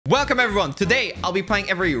Welcome everyone. Today I'll be playing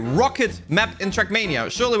every rocket map in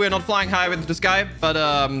Trackmania. Surely we're not flying high up into the sky,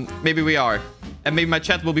 but maybe we are. And maybe my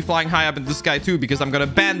chat will be flying high up into the sky too, because I'm gonna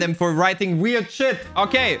ban them for writing weird shit.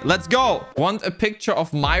 Okay, let's go. Want a picture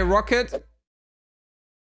of my rocket?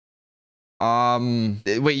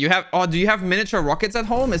 Wait, you have... Oh, do you have miniature rockets at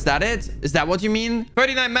home? Is that it? Is that what you mean?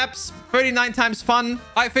 39 maps, 39 times fun.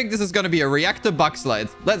 I think this is gonna be a reactor bug slide.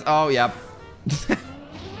 Let's... Oh, yeah.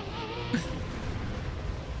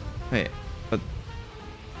 Wait, but...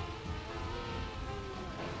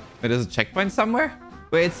 Wait, there's a checkpoint somewhere?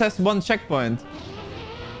 Wait, it says one checkpoint.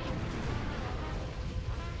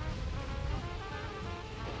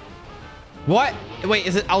 What? Wait,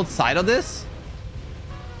 is it outside of this?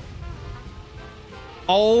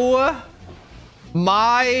 Oh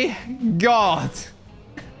my god.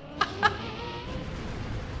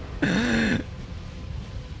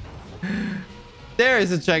 There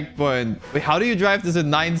is a checkpoint. Wait, how do you drive this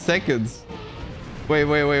in 9 seconds? Wait,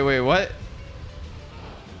 what?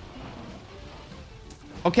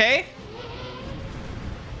 Okay.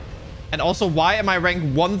 And also, why am I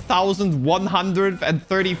ranked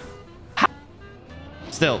 1130?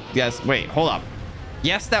 Still, yes, wait, hold up.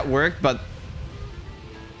 Yes, that worked, but...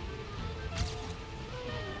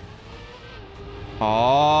 Oh,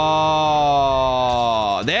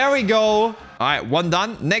 there we go. All right, one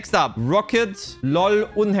done. Next up, Rocket, LOL,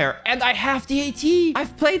 Unher. And I have the AT.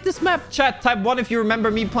 I've played this map. Chat, type 1 if you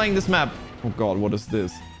remember me playing this map. Oh god, what is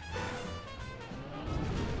this?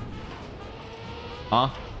 Huh?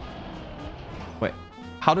 Wait,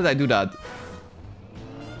 how did I do that?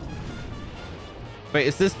 Wait,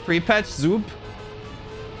 is this pre-patch Zoop?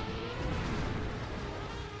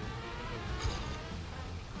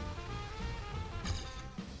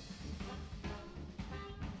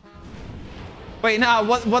 Wait, now,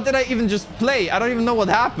 what did I even just play? I don't even know what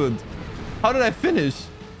happened. How did I finish?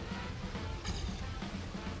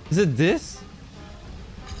 Is it this?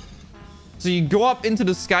 So you go up into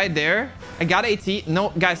the sky there. I got AT. No,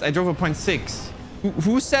 guys, I drove a 0.6.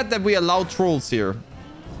 Who said that we allow trolls here?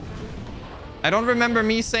 I don't remember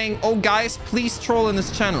me saying, oh, guys, please troll in this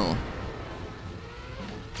channel.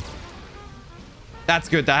 That's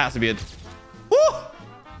good. That has to be it. Woo!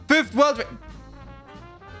 5th world...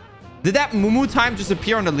 Did that Mumu time just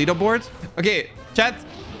appear on the leaderboard? Okay, chat.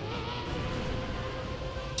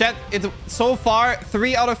 Chat, so far,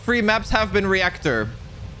 3 out of 3 maps have been reactor.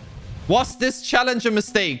 Was this challenge a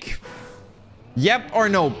mistake? Yep or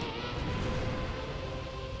nope?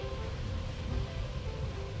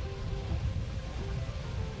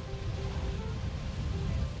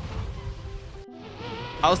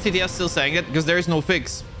 How's TTS still saying it? Because there is no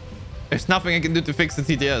fix. There's nothing I can do to fix the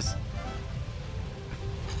TTS.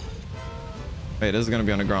 Wait, this is gonna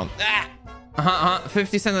be on the ground. Ah!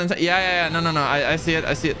 50 cents. Yeah. No. I see it.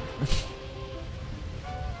 I see it.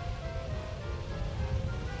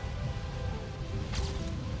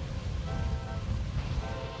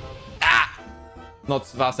 Ah! Not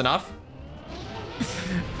fast enough.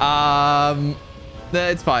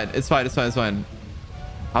 It's fine. It's fine.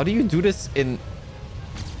 How do you do this in...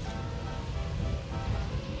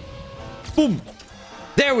 Boom!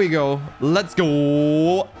 There we go. Let's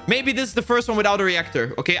go. Maybe this is the first one without a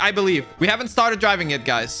reactor. Okay, I believe. We haven't started driving yet,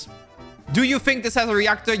 guys. Do you think this has a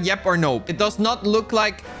reactor? Yep or no? It does not look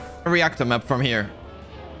like a reactor map from here.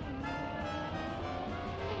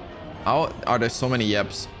 How are there so many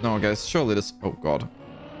yeps? No, guys, surely this... Oh, God.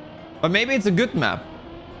 But maybe it's a good map.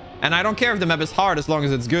 And I don't care if the map is hard as long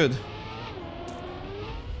as it's good.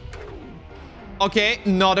 Okay,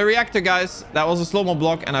 not a reactor, guys. That was a slow-mo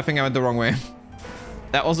block, and I think I went the wrong way.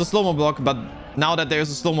 That was a slow-mo block, but now that there's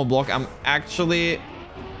a slow-mo block, I'm actually...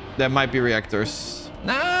 There might be reactors.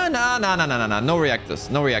 No. No reactors.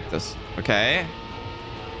 No reactors. Okay.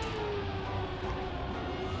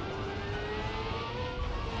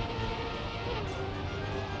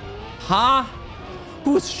 Huh?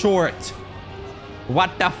 Who's short?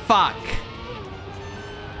 What the fuck?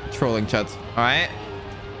 Trolling chat. All right.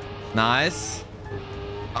 Nice.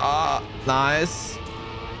 Nice.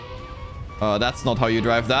 That's not how you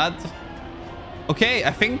drive that. Okay,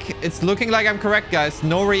 I think it's looking like I'm correct, guys.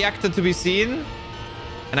 No reactor to be seen.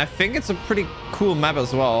 And I think it's a pretty cool map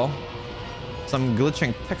as well. Some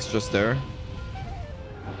glitching textures there.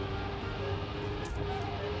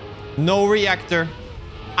 No reactor.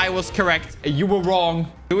 I was correct. You were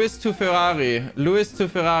wrong. Lewis to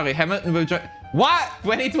Ferrari. Hamilton will join... What?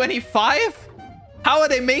 2025? How are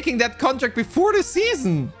they making that contract before the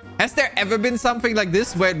season? Has there ever been something like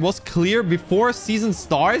this where it was clear before season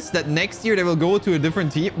starts that next year they will go to a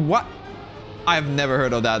different team? What? I've never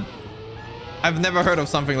heard of that. I've never heard of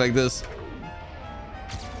something like this.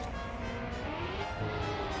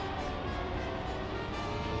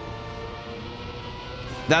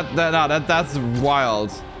 That's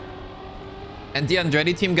wild. And the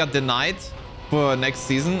Andretti team got denied for next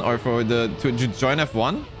season or for to join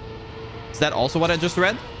F1. Is that also what I just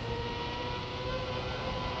read?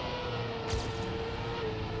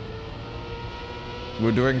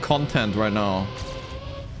 We're doing content right now.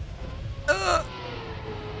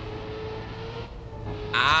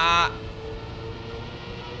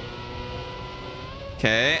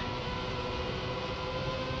 Okay.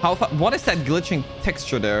 How far? What is that glitching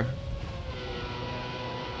texture there?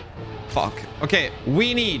 Fuck. Okay,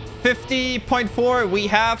 we need 50.4. We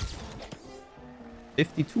have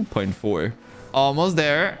 52.4. Almost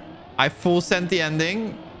there. I full sent the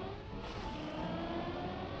ending.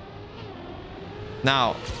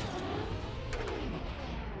 Now,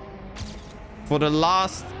 for the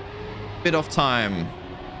last bit of time,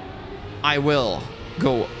 I will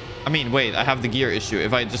go. I mean, wait, I have the gear issue.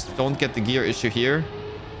 If I just don't get the gear issue here,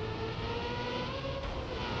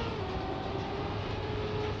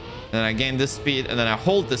 then I gain this speed, and then I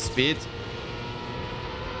hold this speed.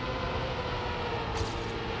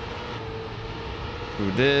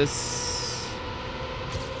 Do this.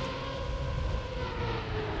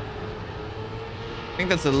 I think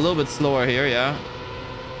that's a little bit slower here, yeah.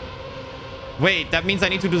 Wait, that means I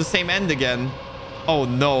need to do the same end again. Oh,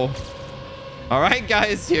 no. All right,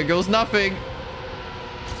 guys, here goes nothing.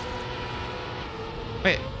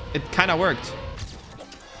 Wait, it kind of worked.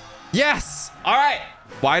 Yes! All right.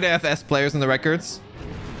 Why do FS players in the records?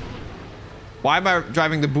 Why am I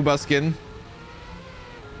driving the Booba skin?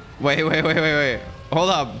 Wait. Hold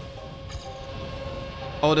up.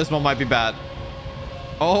 Oh, this one might be bad.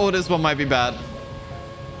 Oh, this one might be bad.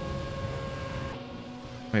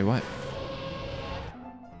 Wait, what?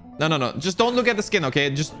 No. Just don't look at the skin,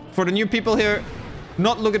 okay? Just for the new people here,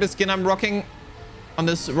 not look at the skin I'm rocking on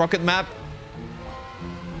this rocket map.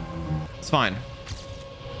 It's fine.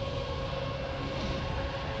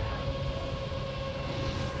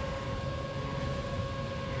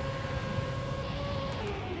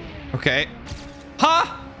 Okay.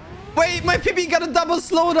 Huh? Wait, my PB got a double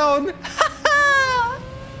slowdown.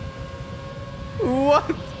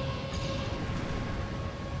 What?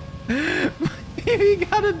 He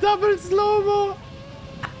got a double slow-mo.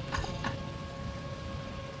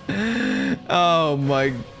 Oh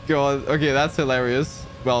my god. Okay, that's hilarious.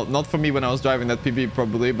 Well, not for me when I was driving that PB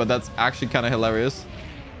probably, but that's actually kind of hilarious.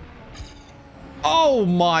 Oh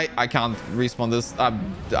my... I can't respawn this.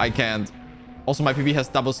 I can't. Also, my PB has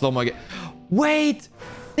double slow-mo again. Wait!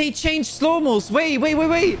 They changed slow-mos. Wait.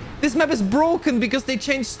 This map is broken because they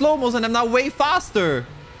changed slow-mos and I'm now way faster.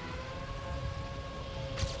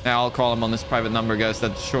 Yeah, I'll call him on this private number, guys.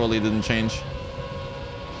 That surely didn't change.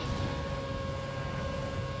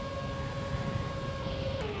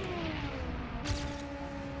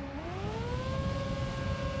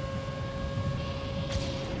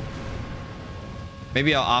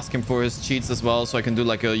 Maybe I'll ask him for his cheats as well, so I can do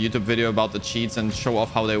like a YouTube video about the cheats and show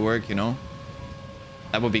off how they work, you know?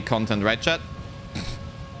 That would be content, right, chat?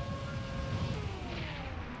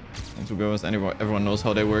 And to be honest, everyone knows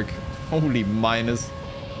how they work. Holy minus.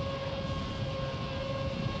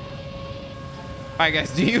 Alright,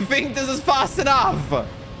 guys, do you think this is fast enough?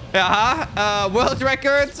 Yeah, world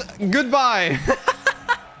record, goodbye.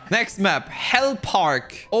 Next map, Hell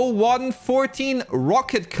Park 0114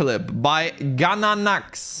 Rocket Clip by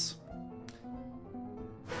Gananax.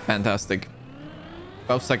 Fantastic.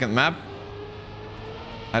 12-second map.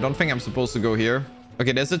 I don't think I'm supposed to go here.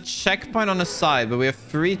 Okay, there's a checkpoint on the side, but we have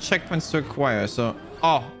 3 checkpoints to acquire, so...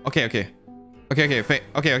 Oh, okay.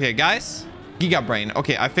 Okay, guys. Giga Brain.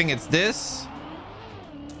 Okay, I think it's this.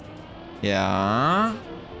 Yeah.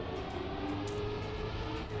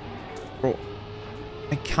 Bro.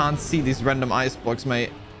 I can't see these random ice blocks,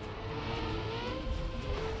 mate.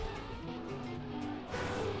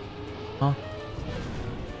 Huh?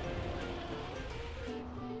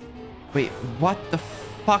 Wait, what the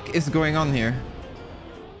fuck is going on here?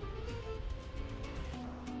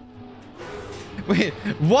 Wait,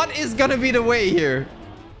 what is gonna be the way here?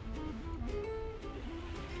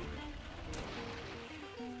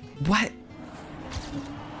 What?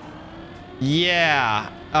 Yeah.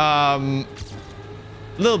 A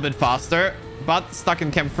little bit faster, but stuck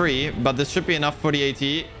in Camp 3. But this should be enough for the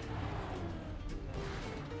AT.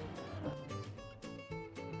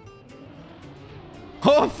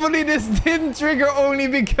 Hopefully this didn't trigger only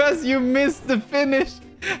because you missed the finish.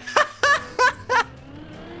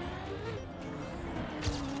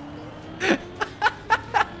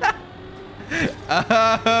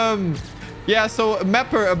 Yeah, so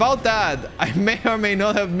Mapper, about that, I may or may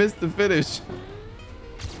not have missed the finish.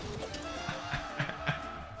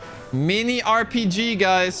 Mini RPG,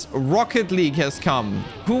 guys. Rocket League has come.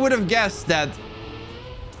 Who would have guessed that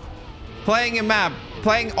playing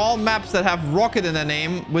all maps that have rocket in the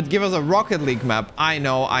name would give us a Rocket League map? I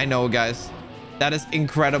know, guys. That is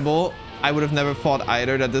incredible. I would have never thought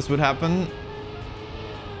either that this would happen.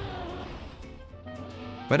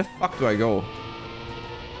 Where the fuck do I go?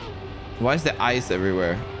 Why is there ice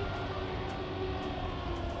everywhere?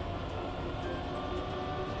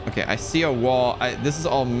 Okay, I see a wall. This is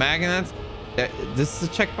all magnets. This is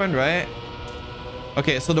a checkpoint, right?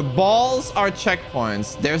 Okay, so the balls are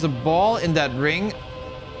checkpoints. There's a ball in that ring.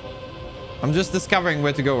 I'm just discovering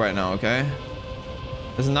where to go right now, okay?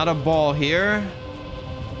 There's another ball here.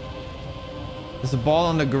 There's a ball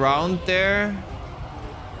on the ground there.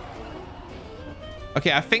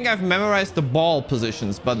 Okay, I think I've memorized the ball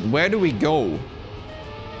positions, but where do we go?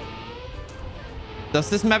 Does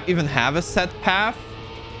this map even have a set path?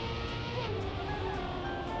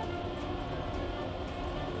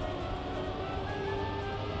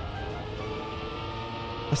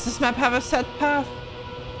 Does this map have a set path?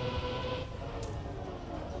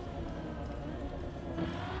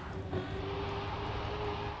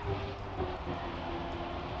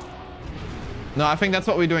 No, I think that's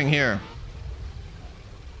what we're doing here.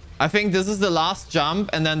 I think this is the last jump,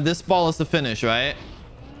 and then this ball is the finish, right?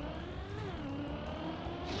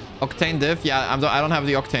 Octane diff? Yeah, I don't have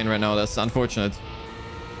the octane right now. That's unfortunate.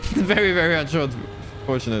 Very, very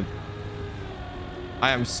unfortunate.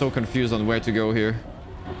 I am so confused on where to go here.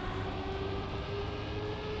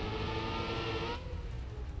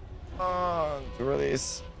 To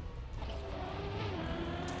release.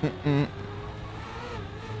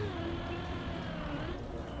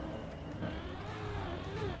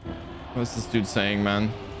 What's this dude saying,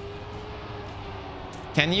 man?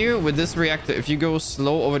 Can you, with this reactor, if you go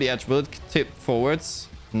slow over the edge, will it tip forwards?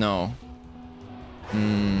 No. I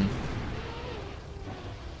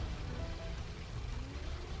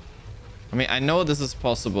mean, I know this is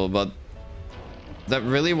possible, but is that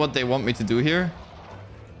really what they want me to do here?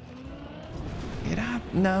 Get up,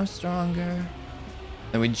 now stronger.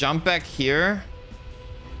 Then we jump back here.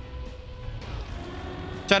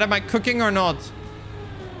 Chat, am I cooking or not?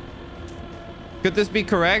 Could this be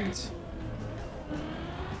correct?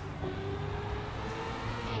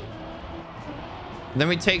 Then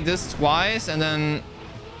we take this twice and then...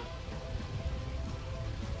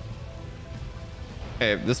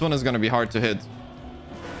 Okay, this one is going to be hard to hit.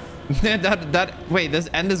 Wait, this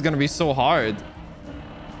end is going to be so hard.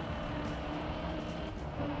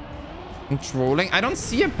 I'm trolling. I don't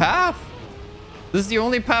see a path. This is the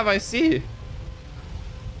only path I see.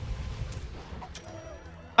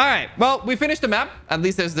 All right. Well, we finished the map. At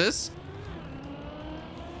least there's this.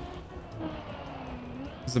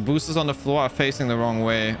 The boosters on the floor are facing the wrong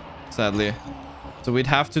way, sadly. So we'd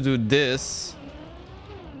have to do this.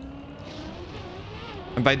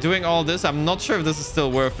 And by doing all this, I'm not sure if this is still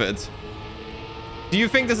worth it. Do you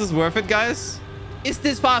think this is worth it, guys? Is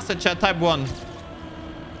this faster, chat? Type 1.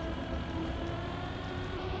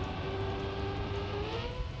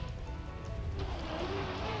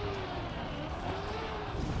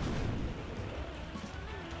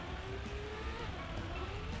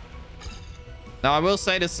 Now, I will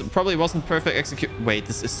say this probably wasn't perfect execute. Wait,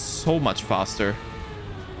 this is so much faster.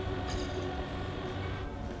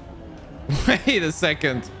 Wait a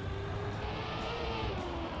second.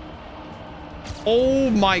 Oh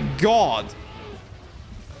my god.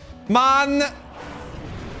 Man.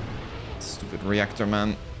 Stupid reactor,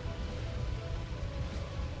 man.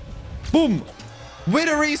 Boom. With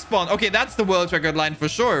a respawn. Okay, that's the world record line for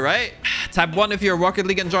sure, right? Type 1 if you're a Rocket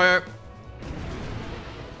League enjoyer.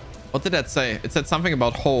 What did that say? It said something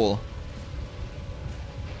about hole.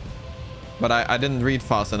 But I didn't read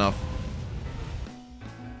fast enough.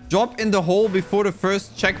 Drop in the hole before the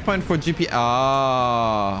first checkpoint for GP.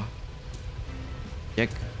 Ah. Yuck.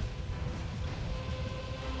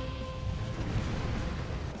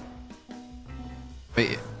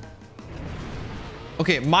 Wait.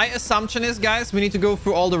 Okay, my assumption is, guys, we need to go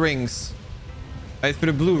through all the rings. Right,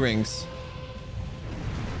 through the blue rings.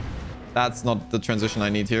 That's not the transition I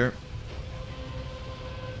need here.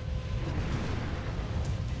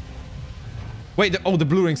 Wait, the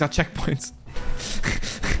blue rings are checkpoints.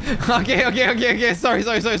 Okay. Sorry.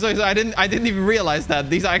 I didn't even realize that.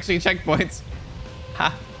 These are actually checkpoints.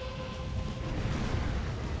 Ha.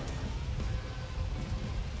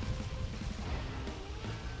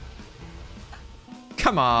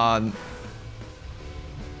 Come on.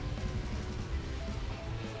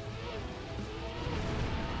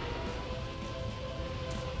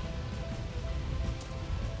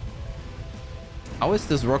 How is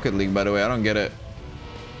this Rocket League, by the way? I don't get it.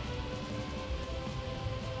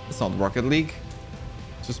 It's not Rocket League.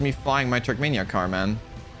 It's just me flying my Trackmania car, man.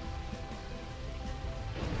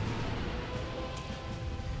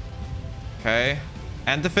 Okay.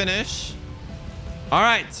 And the finish. All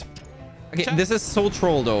right. Okay, this is so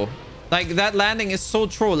troll, though. Like, that landing is so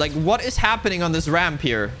troll. Like, what is happening on this ramp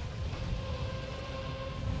here?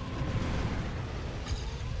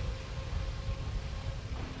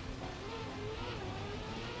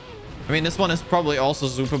 I mean, this one is probably also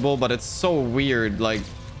zoopable, but it's so weird. Like,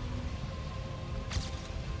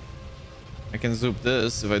 I can zoop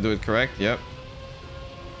this if I do it correct. Yep.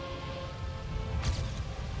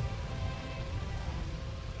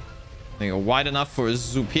 There you go. Wide enough for a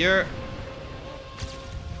zoop here.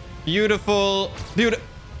 Beautiful. Beautiful.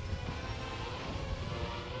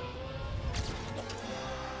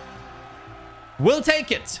 We'll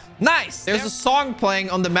take it. Nice. There's a song playing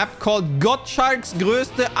on the map called Gottschalks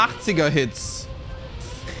größte 80er Hits.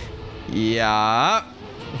 Yeah.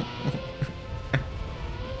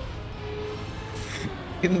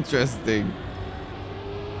 Interesting.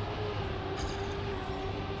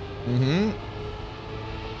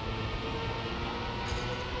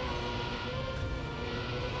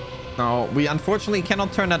 Now, we unfortunately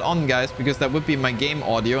cannot turn that on, guys, because that would be my game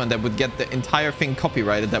audio and that would get the entire thing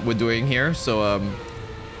copyrighted that we're doing here. So,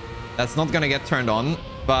 that's not gonna get turned on.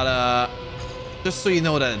 But, just so you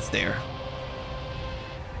know that it's there.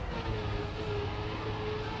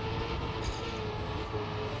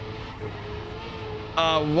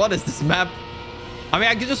 What is this map? I mean,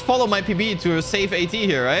 I could just follow my PB to a safe AT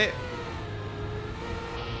here, right?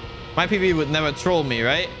 My PB would never troll me,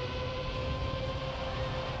 right?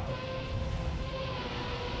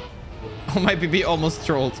 Oh, my PB almost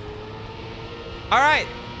trolled. All right,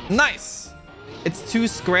 nice. It's 2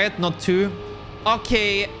 squared, not 2.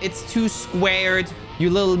 Okay, it's 2 squared. You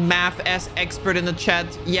little math-ass expert in the chat.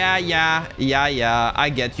 Yeah. I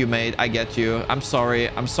get you, mate. I get you. I'm sorry.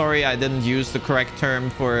 I'm sorry I didn't use the correct term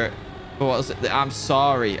for what was it? I'm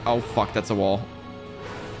sorry. Oh, fuck. That's a wall.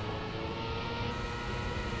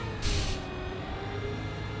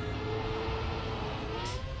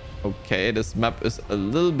 Okay, this map is a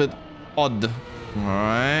little bit odd. All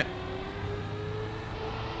right.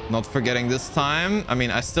 Not forgetting this time. I mean,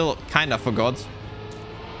 I still kind of forgot.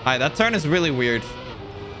 All right, that turn is really weird.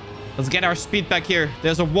 Let's get our speed back here.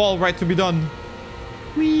 There's a wall right to be done.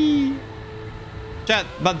 Whee! Chat,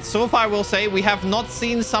 but so far I will say we have not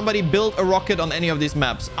seen somebody build a rocket on any of these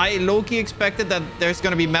maps. I low-key expected that there's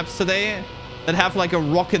gonna be maps today that have like a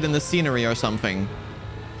rocket in the scenery or something.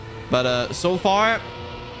 But so far,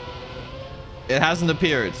 it hasn't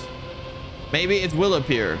appeared. Maybe it will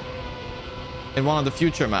appear in one of the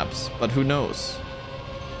future maps, but who knows?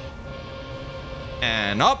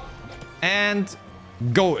 And up and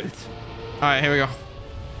gold. All right, here we go.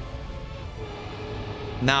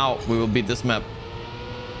 Now we will beat this map.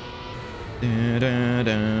 All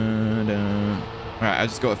right, I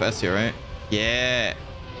just go with S here, right? Yeah,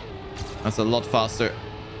 that's a lot faster.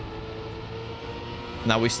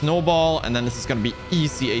 Now we snowball, and then this is gonna be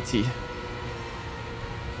easy AT.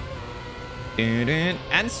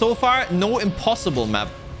 And so far, no impossible map.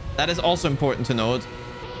 That is also important to note.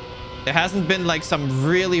 There hasn't been like some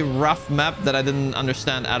really rough map that I didn't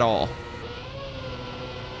understand at all.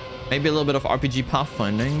 Maybe a little bit of RPG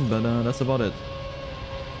pathfinding, but that's about it.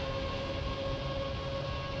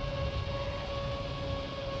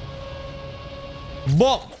 Boom!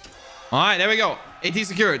 All right, there we go. AT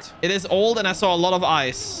secured. It is old and I saw a lot of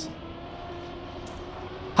ice.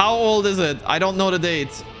 How old is it? I don't know the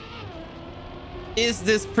date. Is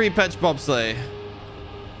this pre-patch bobsleigh?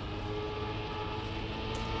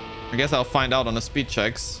 I guess I'll find out on the speed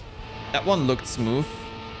checks. That one looked smooth.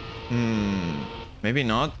 Maybe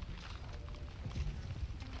not.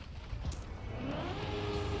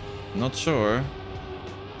 Not sure.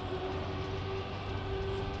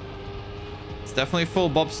 It's definitely full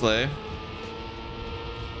bobsleigh.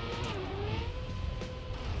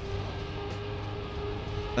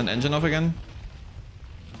 An engine off again?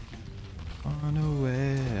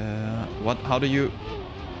 Unaware. What? How do you...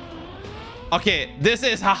 Okay, this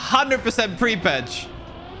is 100% pre-patch.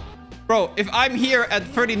 Bro, if I'm here at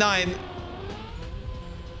 39...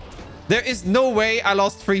 There is no way I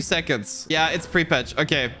lost 3 seconds. Yeah, it's pre-patch.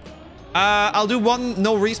 Okay. I'll do one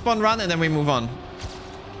no respawn run and then we move on.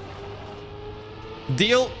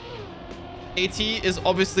 Deal. AT is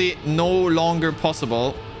obviously no longer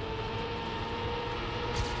possible.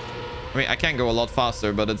 I mean, I can go a lot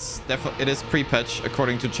faster, but it's definitely, it is pre-patch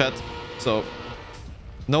according to chat. So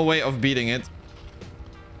no way of beating it.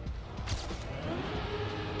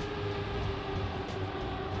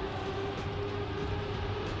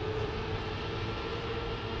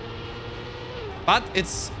 But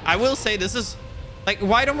it's... I will say this is... Like,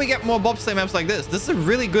 why don't we get more bobsleigh maps like this? This is a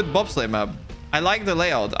really good bobsleigh map. I like the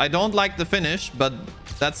layout. I don't like the finish, but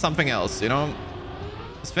that's something else, you know?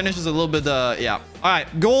 This finish is a little bit, yeah. All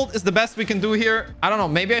right, gold is the best we can do here. I don't know.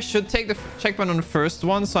 Maybe I should take the checkpoint on the first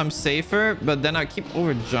one so I'm safer, but then I keep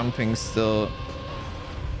over jumping still.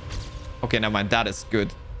 Okay, never mind. That is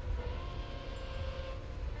good.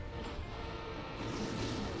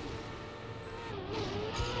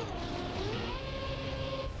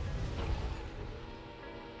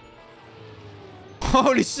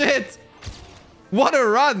 Holy shit. What a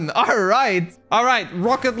run. All right. All right.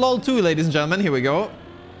 Rocket LOL 2, ladies and gentlemen. Here we go.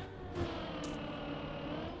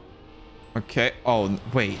 Okay. Oh,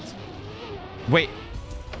 wait. Wait.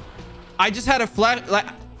 I just had a flash. Like,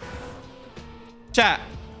 chat.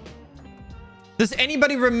 Does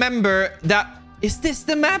anybody remember that? Is this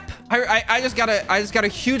the map? I just got a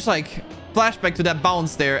huge like flashback to that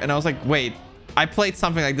bounce there. And I was like, wait, I played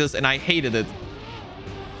something like this and I hated it.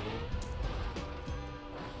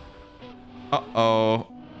 Uh-oh.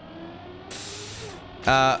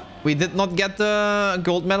 We did not get the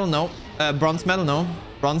gold medal. No. Bronze medal. No.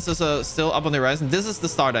 Bronze is still up on the horizon. This is the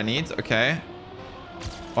start I need. Okay.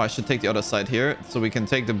 Oh, I should take the other side here. So we can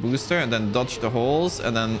take the booster and then dodge the holes.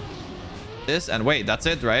 And then this. And wait, that's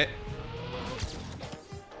it, right?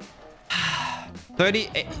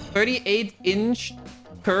 38-inch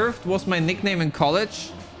curved was my nickname in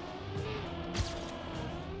college.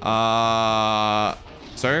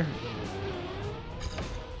 Sir?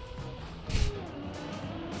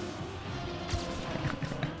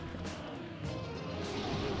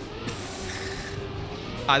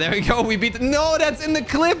 Ah, there we go. We beat... No, that's in the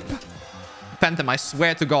clip. Phantom, I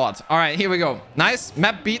swear to God. All right, here we go. Nice.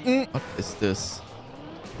 Map beaten. What is this?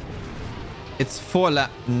 It's 4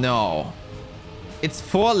 laps. No. It's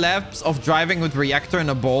 4 laps of driving with reactor in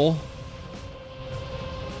a bowl.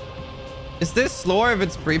 Is this slower if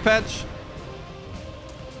it's pre-patch?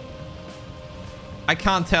 I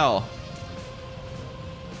can't tell.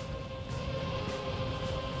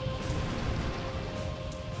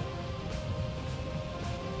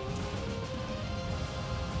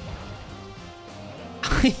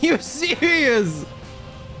 Are you serious?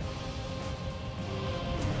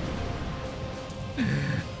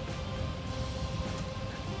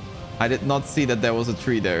 I did not see that there was a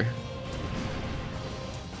tree there.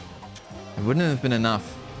 It wouldn't have been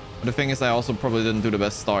enough. But the thing is, I also probably didn't do the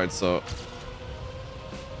best start, so...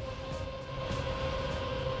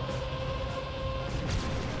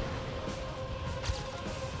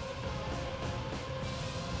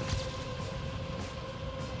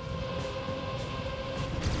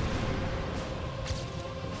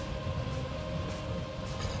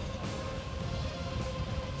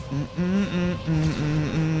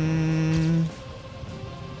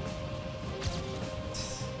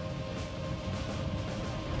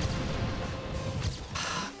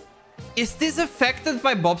 Is this affected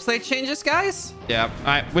by bobsleigh changes, guys? Yeah. All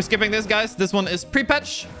right, we're skipping this, guys. This one is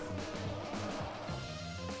pre-patch.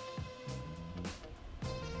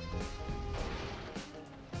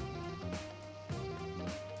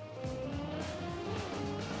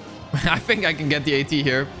 I think I can get the AT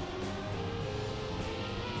here.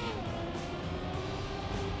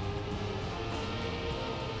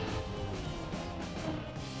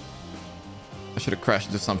 I should have crashed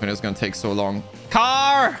into something that's going to take so long.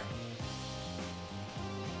 Car!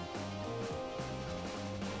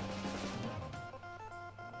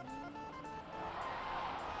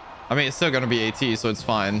 I mean, it's still going to be AT, so it's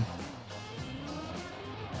fine.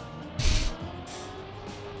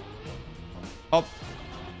 Up.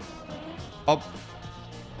 Up.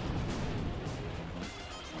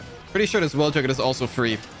 Pretty sure this world jacket is also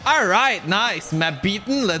free. All right, nice. Map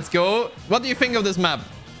beaten. Let's go. What do you think of this map?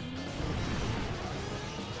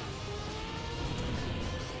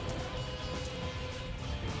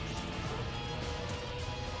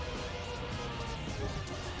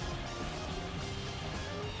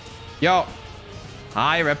 Yo.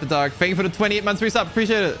 Hi, Rapid Dog. Thank you for the 28 months resub.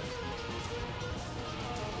 Appreciate it.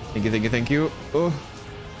 Thank you, thank you, thank you. Oh.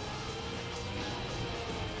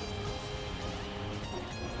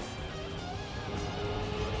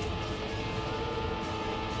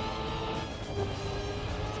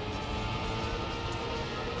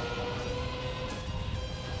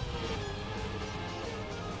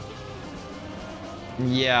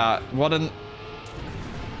 Yeah, what an...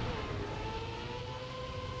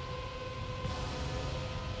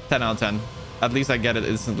 Ten out of 10. At least I get it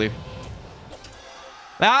instantly.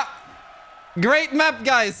 Ah! Great map,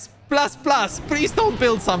 guys! Plus, plus. Please don't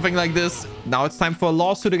build something like this. Now it's time for a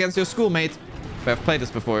lawsuit against your schoolmate. I've played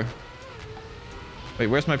this before. Wait,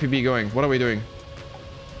 where's my PB going? What are we doing?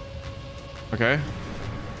 Okay.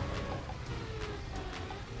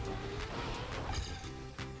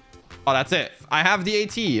 Oh, that's it. I have the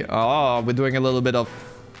AT. Oh, we're doing a little bit of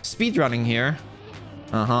speed running here.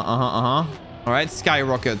 All right,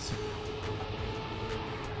 skyrocket.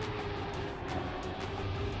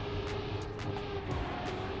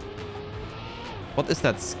 What is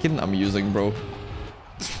that skin I'm using, bro?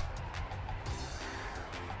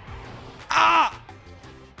 Ah!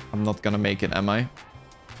 I'm not gonna make it, am I?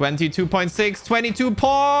 22.6, 22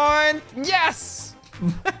 point. Yes!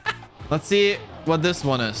 Let's see what this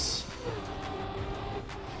one is.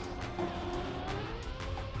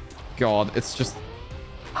 God, it's just...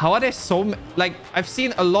 How are they so... Like, I've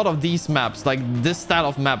seen a lot of these maps, like this style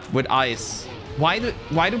of map with ice. Why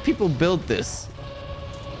do people build this?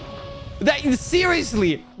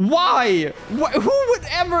 Seriously, why? Who would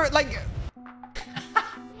ever, like...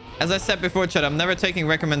 As I said before, chat, I'm never taking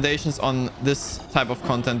recommendations on this type of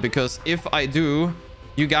content, because if I do,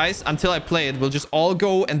 you guys, until I play it, will just all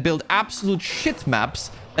go and build absolute shit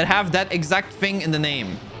maps that have that exact thing in the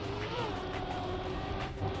name.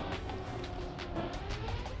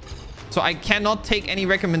 So I cannot take any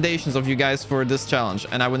recommendations of you guys for this challenge,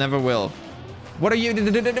 and I will never will. What are you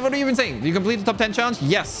even saying? Did you complete the top 10 challenge?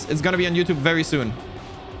 Yes, it's gonna be on YouTube very soon.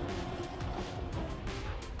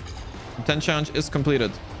 Top 10 challenge is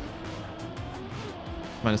completed.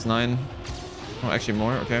 -9. Oh, actually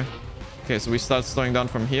more. Okay. Okay, so we start slowing down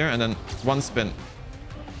from here, and then one spin.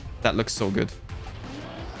 That looks so good.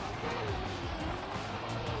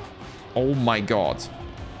 Oh my god.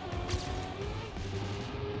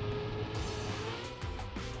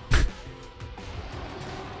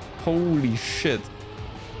 Holy shit.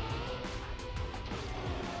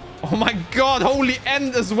 Oh my god, holy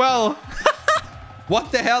end as well.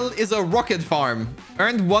 What the hell is a rocket farm?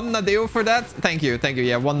 Earned 1 Nadeo for that? Thank you, thank you.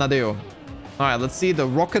 Yeah, 1 Nadeo. All right, let's see the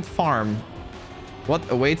rocket farm. What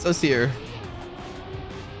awaits us here?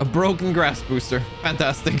 A broken grass booster.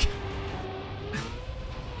 Fantastic.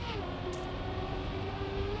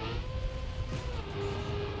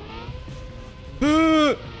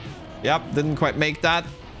 Yep, didn't quite make that.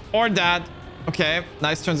 Or that. Okay,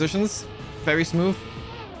 nice transitions. Very smooth.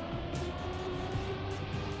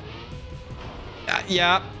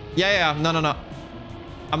 Yeah. No.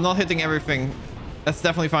 I'm not hitting everything. That's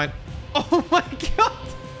definitely fine. Oh my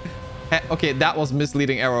god. Okay, that was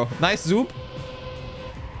misleading arrow. Nice zoop.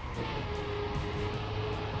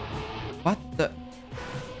 What the...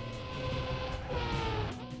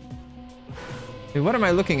 Wait, what am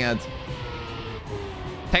I looking at?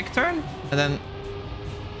 Tech turn? And then...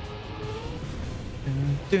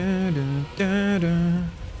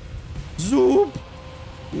 Zoop!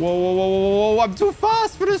 Whoa. I'm too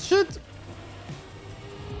fast for this shit.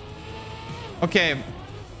 Okay.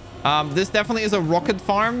 This definitely is a rocket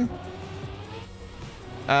farm.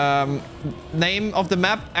 Name of the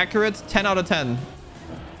map, accurate, 10 out of 10.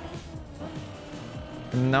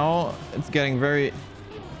 Now it's getting very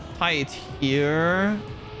tight here.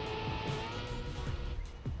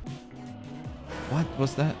 What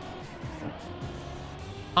was that?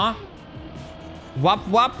 Huh?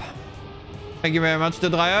 Wap. Thank you very much, the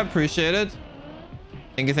Dreier. Appreciate it.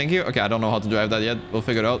 Thank you. Okay, I don't know how to drive that yet. We'll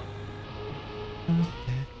figure it out.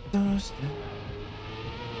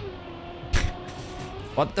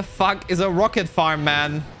 What the fuck is a rocket farm,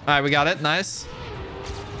 man? All right, we got it. Nice.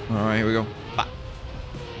 All right, here we go.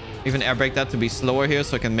 Even air brake that to be slower here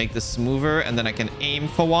so I can make this smoother, and then I can aim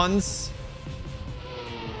for once.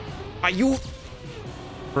 Are you...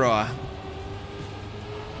 Bruh.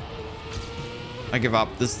 I give up.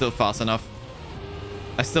 This is still fast enough.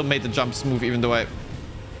 I still made the jump smooth even though I...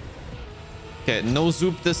 Okay, no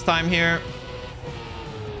zoop this time here.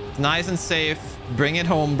 Nice and safe. Bring it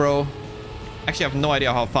home, bro. Actually, I have no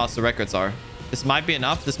idea how fast the records are. This might be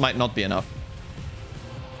enough. This might not be enough.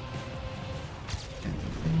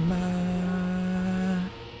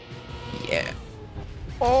 Yeah.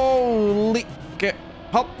 Holy...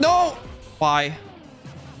 Oh, no! Why?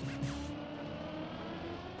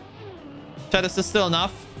 Chat, is this still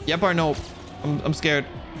enough? Yep or no? I'm scared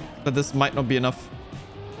that this might not be enough.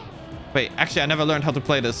 Wait, actually, I never learned how to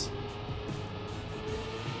play this.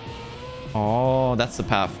 Oh, that's the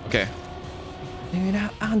path. Okay.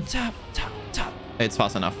 On top. It's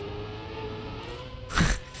fast enough.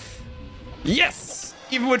 Yes!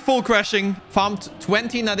 Even with full crashing, farmed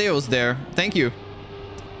 20 Nadeos there. Thank you.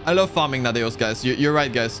 I love farming Nadeos, guys. You're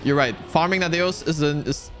right, guys. You're right. Farming Nadeos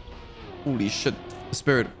is... Holy shit. The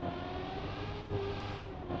spirit.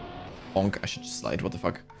 Bonk. I should just slide. What the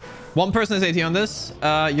fuck? One person is 80 on this.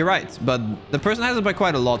 You're right. But the person has it by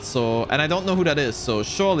quite a lot, so... And I don't know who that is, so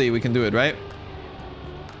surely we can do it, right?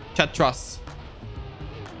 Chat trusts.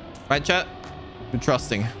 Right, chat? We're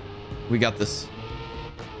trusting. We got this.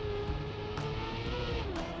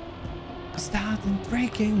 Starting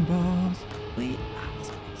breaking balls. We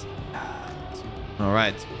are. All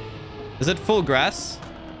right. Is it full grass?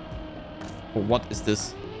 Or what is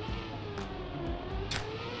this?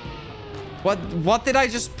 What did I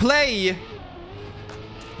just play?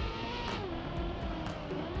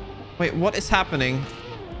 Wait, what is happening?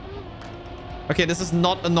 Okay, this is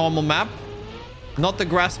not a normal map. Not the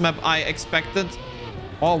grass map I expected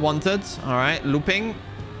or wanted. All right, looping.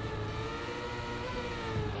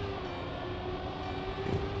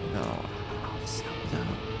 No.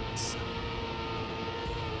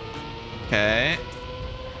 Okay.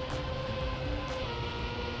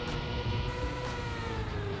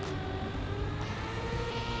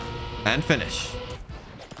 And finish.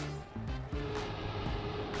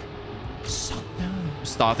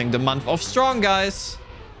 Starting the month off strong, guys.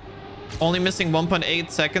 Only missing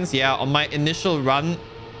 1.8 seconds. Yeah, on my initial run.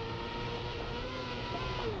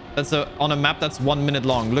 That's on a map that's 1 minute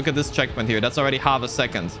long. Look at this checkpoint here. That's already half a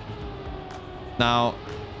second. Now,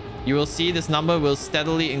 you will see this number will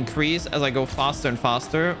steadily increase as I go faster and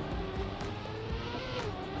faster.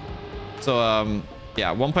 So,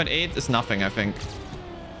 yeah, 1.8 is nothing, I think.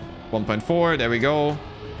 1.4, there we go.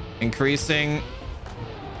 Increasing.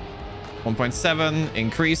 1.7,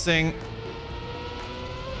 increasing.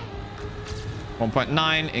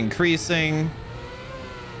 1.9, increasing.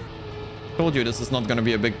 Told you this is not going to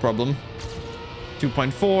be a big problem.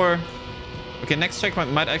 2.4. Okay, next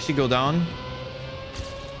checkpoint might actually go down.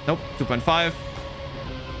 Nope, 2.5.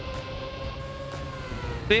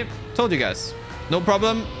 See? Told you guys. No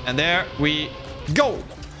problem. And there we go.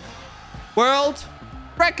 World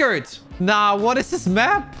record. Nah, what is this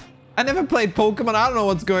map? I never played Pokemon. I don't know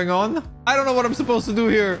what's going on. I don't know what I'm supposed to do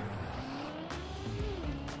here.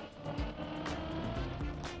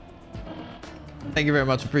 Thank you very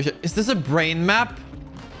much. Appreciate it. Is this a brain map?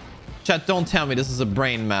 Chat, don't tell me this is a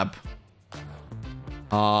brain map.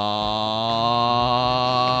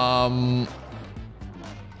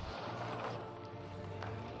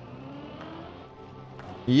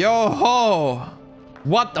 Yo ho!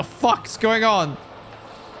 What the fuck's going on?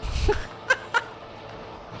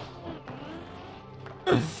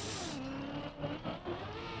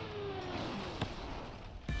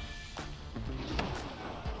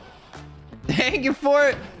 Thank you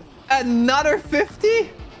for another 50.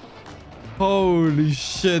 Holy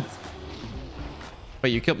shit. Wait,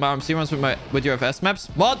 you killed my RMC ones with your FS maps?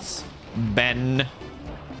 What? Ben.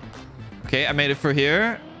 Okay, I made it for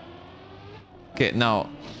here. Okay, now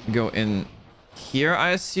go in here, I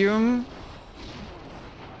assume.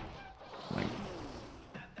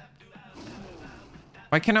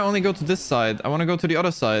 Why can't I only go to this side? I want to go to the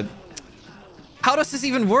other side. How does this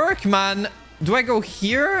even work, man? Do I go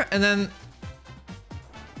here and then...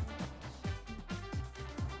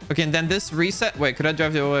 Okay, and then this reset. Wait, could I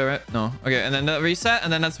drive the other way, right? No. Okay, and then that reset,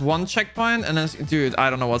 and then that's one checkpoint, and then... Dude, I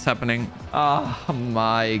don't know what's happening. Oh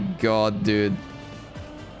my god, dude.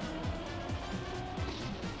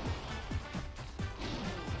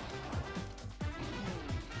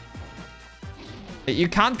 You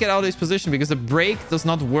can't get out of this position because the brake does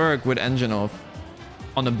not work with engine off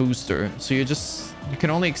on a booster. So you can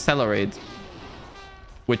only accelerate.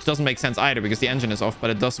 Which doesn't make sense either because the engine is off, but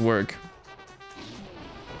it does work.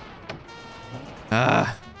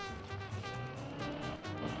 Ah.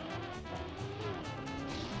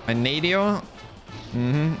 My Nadio.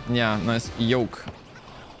 Yeah, nice. Yoke.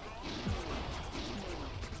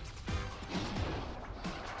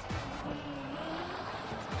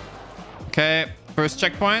 Okay. First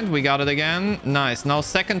checkpoint. We got it again. Nice. Now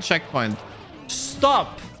second checkpoint.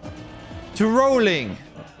 Stop. To rolling.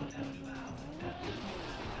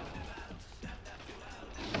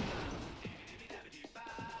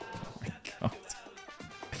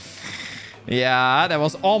 Yeah, that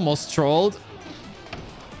was almost trolled.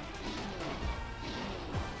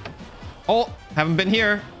 Oh, haven't been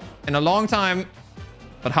here in a long time.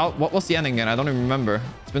 But what was the ending again? I don't even remember.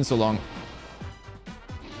 It's been so long.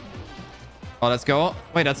 Oh, let's go.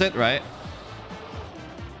 Wait, that's it, right?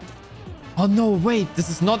 Oh, no, wait. This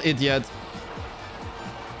is not it yet.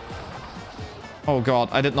 Oh, God.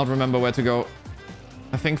 I did not remember where to go.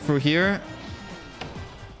 I think through here.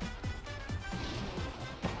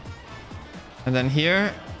 And then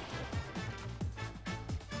here.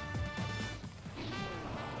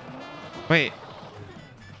 Wait.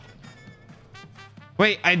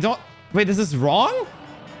 Wait, I don't... Wait, this is wrong?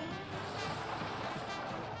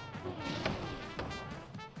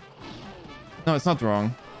 No, it's not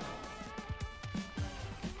wrong.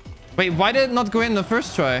 Wait, why did it not go in the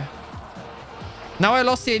first try? Now I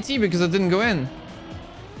lost the AT because I didn't go in.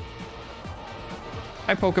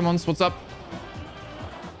 Hi, Pokemons. What's up?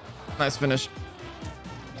 Nice finish.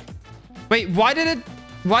 Wait, why did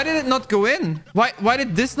it not go in? Why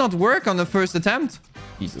did this not work on the first attempt?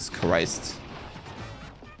 Jesus Christ.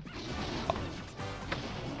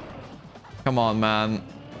 Come on, man.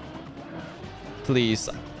 Please.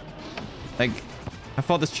 Like, I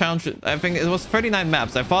thought this challenge... I think it was 39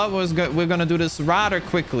 maps. I thought we're gonna do this rather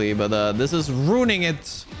quickly, but this is ruining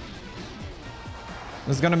it.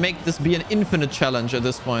 It's gonna make this be an infinite challenge at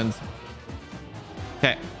this point.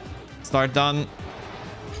 Okay. Start done.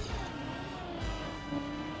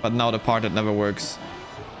 But now the part that never works.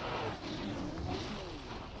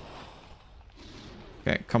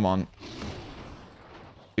 Okay, come on.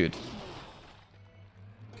 Dude.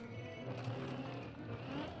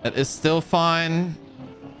 It is still fine.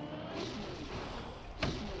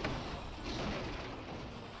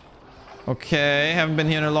 Okay, haven't been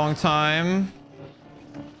here in a long time.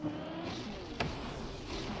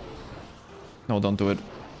 No, don't do it.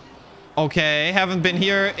 Okay, haven't been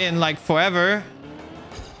here in like forever.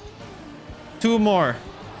 2 more.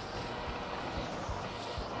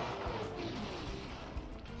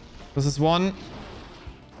 This is 1.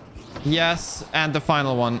 Yes, and the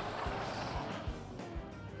final one.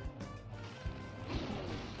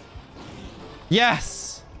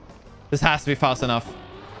 Yes! This has to be fast enough.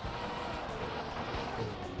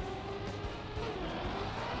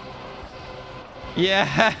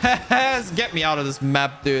 Yes! Get me out of this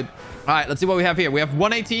map, dude. All right, let's see what we have here. We have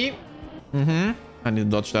 180. I need to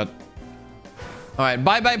dodge that. All right,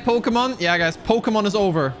 bye-bye, Pokemon. Yeah, guys, Pokemon is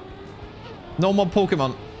over. No more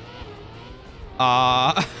Pokemon.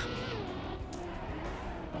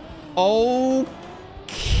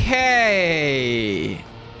 Okay.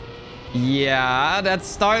 Yeah, that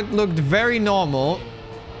start looked very normal.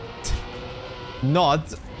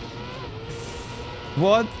 Not.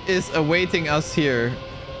 What is awaiting us here?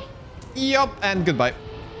 Yup, and goodbye.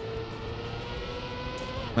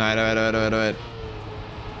 Alright.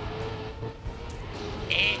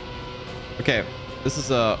 Okay, this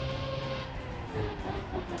is a...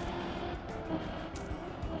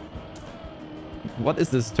 What is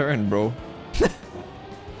this turn, bro?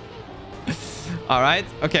 Alright,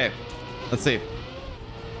 okay. Let's see.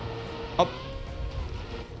 Up.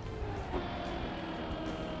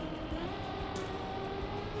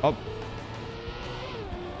 Up.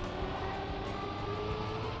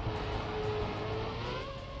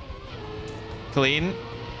 Clean.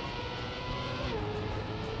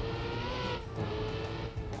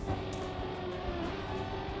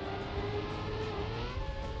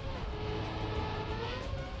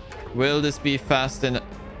 Will this be fast in...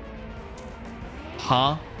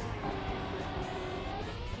 Huh?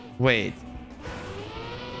 Wait.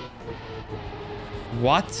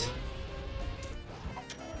 What?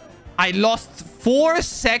 I lost 4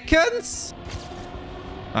 seconds?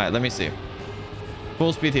 Alright, let me see.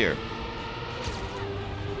 Full speed here.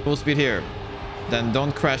 Full speed here. Then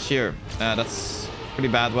don't crash here. That's pretty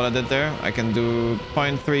bad what I did there. I can do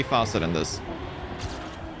 0.3 faster than this.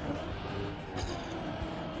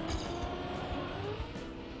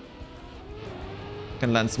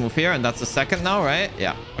 Can land smooth here, and that's the second now, right?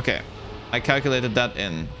 Yeah, okay. I calculated that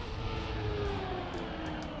in.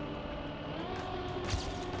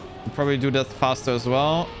 I'll probably do that faster as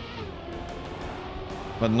well.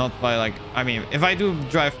 But not by like... I mean, if I do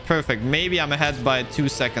drive perfect, maybe I'm ahead by 2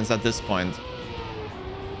 seconds at this point.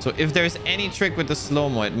 So if there's any trick with the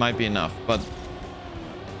slow-mo, it might be enough, but...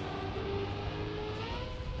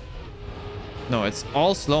 No, it's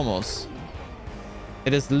all slow-mos.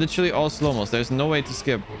 It is literally all slow-mos. There's no way to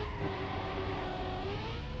skip.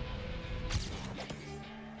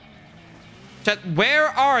 Chat, where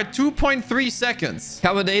are 2.3 seconds?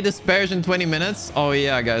 Cover day dispersion 20 minutes. Oh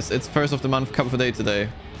yeah, guys, it's first of the month cover day today.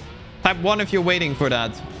 Type 1 if you're waiting for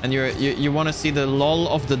that and you want to see the lol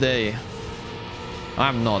of the day.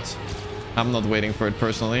 I'm not waiting for it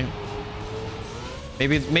personally.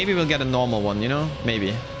 Maybe we'll get a normal one, you know?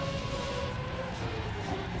 Maybe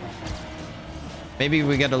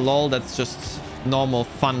we get a lol that's just normal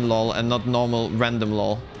fun lol and not normal random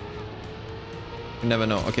lol. You never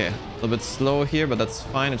know. Okay, a little bit slow here, but that's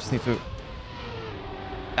fine. I just need to...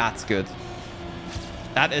 That's good.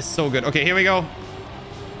 That is so good. Okay, here we go.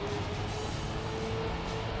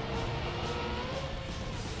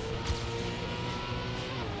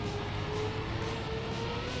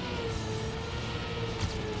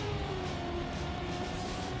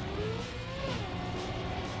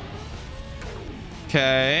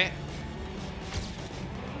 Okay.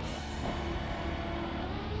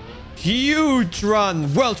 Huge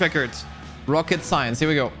run. World record. Rocket science. Here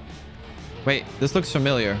we go. Wait, this looks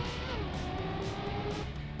familiar.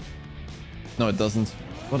 No, it doesn't.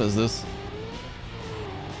 What is this?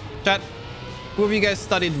 Chat, who of you guys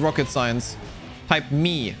studied rocket science? Type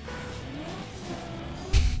me.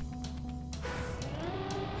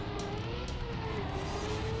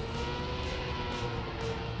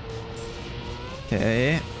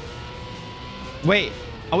 Okay. Wait,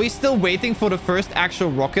 are we still waiting for the first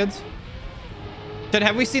actual rocket? Chat,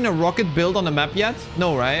 have we seen a rocket build on the map yet?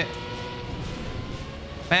 No, right?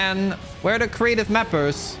 Man, where are the creative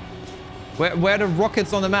mappers? Where are the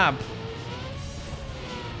rockets on the map?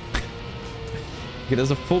 Okay,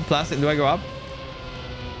 there's a full plastic. Do I go up?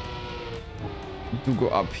 Do go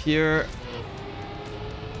up here.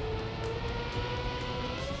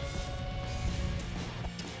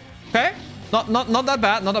 Okay. Not that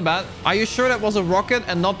bad. Not that bad. Are you sure that was a rocket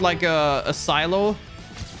and not like a silo?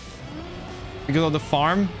 Because of the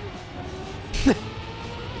farm?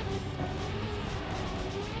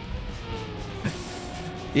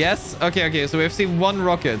 Yes? Okay. So we've seen one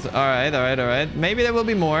rocket. Alright. Maybe there will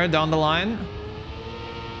be more down the line.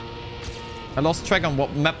 I lost track on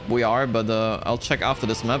what map we are, but I'll check after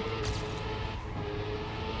this map.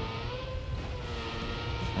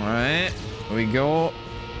 Alright. Here we go.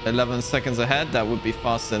 11 seconds ahead. That would be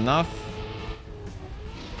fast enough.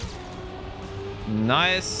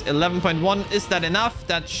 Nice. 11.1. Is that enough?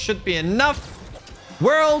 That should be enough.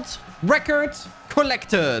 World record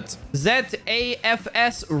collected.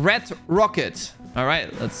 ZAFS red rocket. All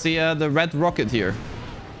right. Let's see the red rocket here.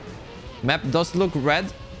 Map does look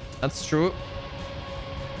red. That's true.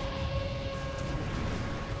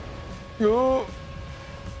 Oh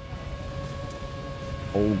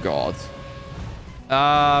God.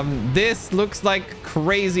 This looks like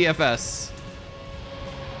crazy FS.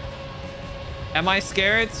 Am I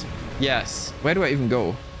scared? Yes. Where do I even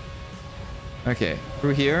go? Okay,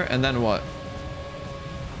 through here, and then what?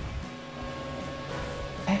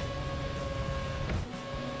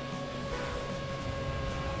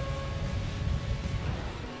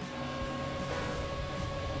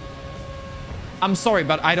 I'm sorry,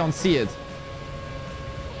 but I don't see it.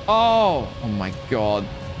 Oh my God.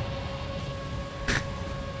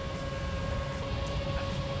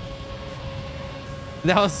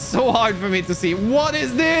 That was so hard for me to see. What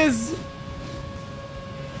is this?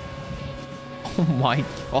 Oh my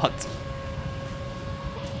God.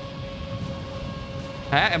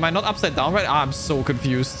 Am I not upside down right? I'm so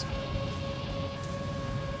confused.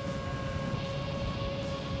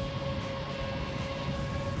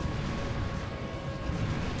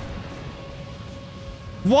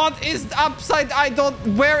 What is upside? I don't...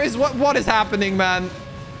 Where is... What is happening, man?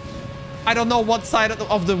 I don't know what side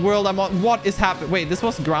of the world I'm on. What is happening? Wait, this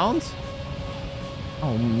was ground?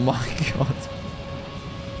 Oh my God.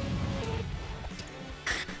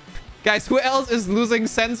 Guys, who else is losing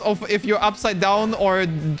sense of if you're upside down or...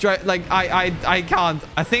 Like, I can't.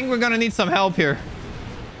 I think we're gonna need some help here.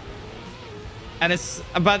 And it's...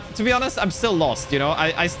 But to be honest, I'm still lost, you know?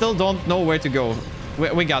 I still don't know where to go.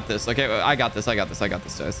 We got this, okay? I got this,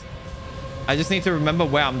 guys. I just need to remember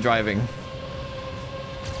where I'm driving.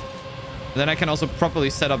 And then I can also properly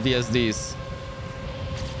set up the SDs.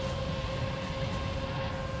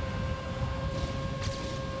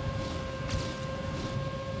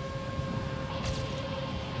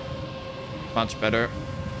 Much better.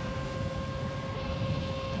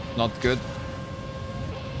 Not good.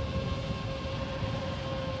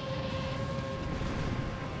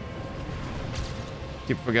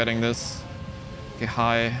 Keep forgetting this. Okay,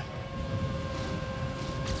 high.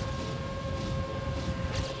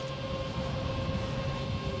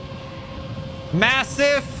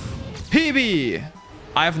 Massive PB.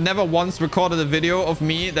 I've never once recorded a video of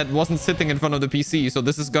me that wasn't sitting in front of the PC, so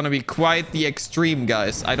this is gonna be quite the extreme,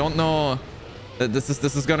 guys. I don't know. This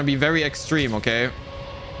is gonna be very extreme, okay?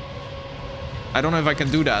 I don't know if I can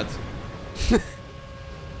do that.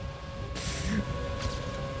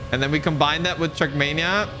 And then we combine that with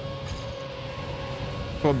Trackmania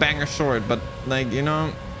for a banger short, but like, you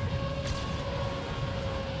know.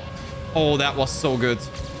 Oh, that was so good.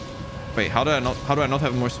 Wait, how do I not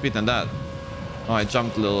have more speed than that? Oh, I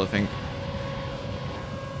jumped a little, I think.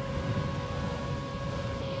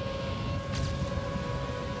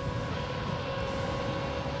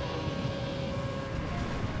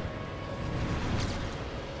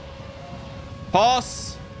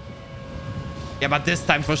 Pause. Yeah, but this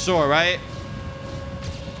time for sure, right?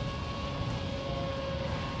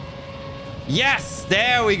 Yes,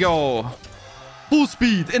 there we go. Full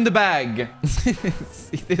speed in the bag.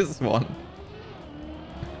 See this one.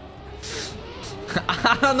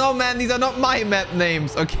 I don't know, man. These are not my map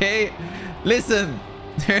names, okay? Listen,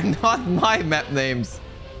 they're not my map names.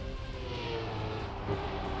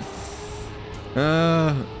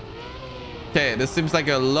 Okay, this seems like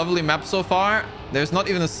a lovely map so far. There's not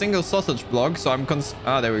even a single sausage block, so I'm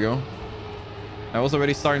there we go. I was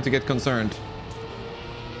already starting to get concerned.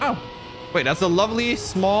 Oh, wait, that's a lovely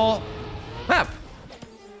small map.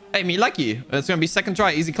 Hey, me lucky. It's gonna be second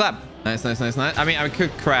try, easy clap. Nice, nice, nice, nice. I mean, I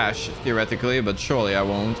could crash theoretically, but surely I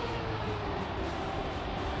won't.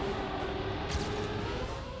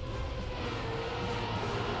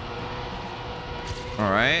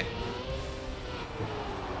 All right.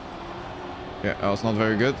 Yeah, that was not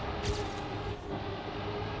very good.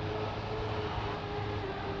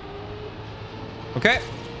 Okay.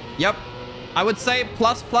 Yep. I would say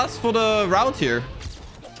plus plus for the route here.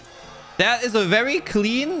 That is a very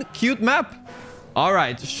clean, cute map. All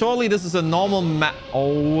right. Surely this is a normal map.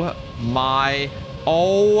 Oh my.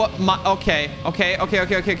 Oh my. Okay. Okay. Okay.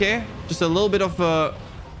 Okay. Okay. Okay. Just a little bit of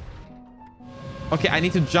okay, I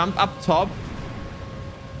need to jump up top.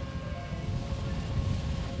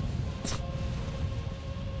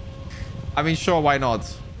 I mean, sure, why not?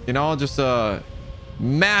 You know, just a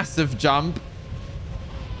massive jump.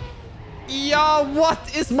 Yeah,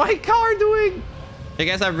 what is my car doing? Hey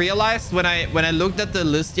guys, I realized when I looked at the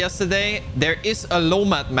list yesterday, there is a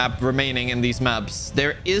low-mat map remaining in these maps.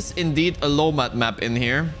 There is indeed a low-mat map in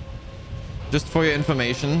here. Just for your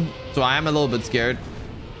information. So I am a little bit scared.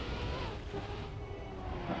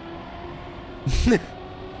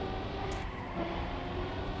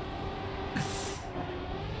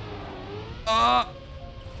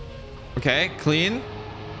 Okay, clean.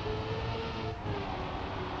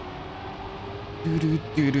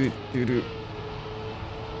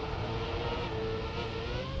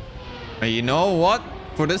 You know what?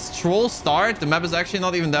 For this troll start, the map is actually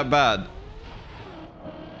not even that bad.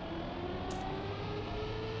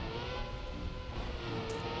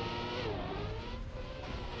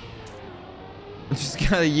 Just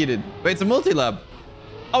gotta eat it. Wait, it's a multi-lab.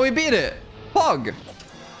 Oh, we beat it. Pog.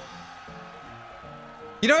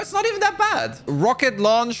 You know, it's not even that bad. Rocket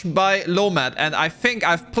launch by Lomat. And I think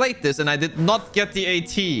I've played this and I did not get the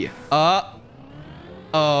AT.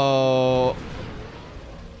 Oh.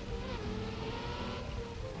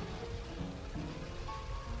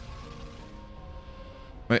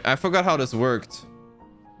 Wait, I forgot how this worked.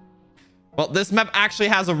 Well, this map actually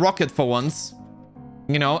has a rocket for once.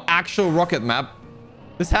 You know, actual rocket map.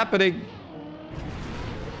 What's happening?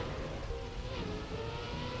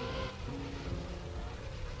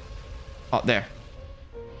 Oh, there.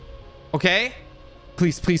 Okay.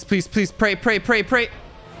 Please, please, please, please. Pray, pray, pray, pray.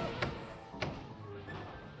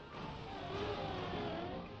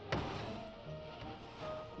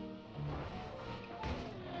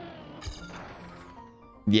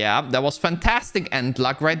 Yeah, that was fantastic end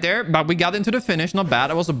luck right there. But we got into the finish. Not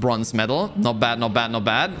bad. It was a bronze medal. Not bad, not bad, not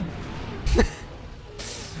bad.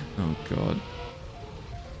 Oh, God.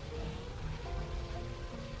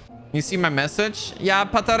 You see my message? Yeah,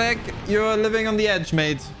 Patarek, you're living on the edge,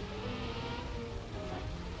 mate.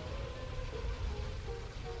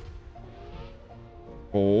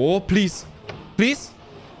 Oh, please. Please.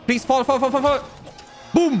 Please fall, fall, fall, fall, fall.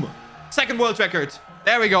 Boom. Second world record.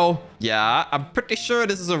 There we go. Yeah, I'm pretty sure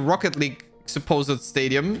this is a Rocket League supposed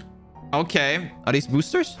stadium. Okay. Are these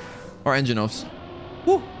boosters? Or engine offs?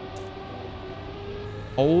 Woo.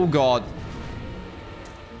 Oh, God.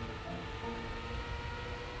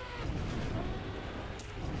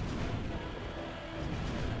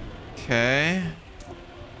 Okay.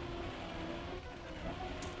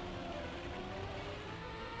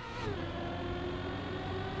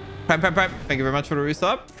 Prime, prime, prime. Thank you very much for the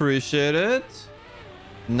resub. Appreciate it.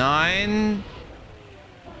 9.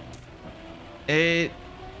 8.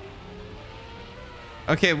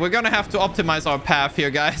 Okay, we're gonna have to optimize our path here,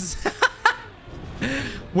 guys.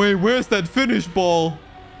 Wait, where's that finish ball?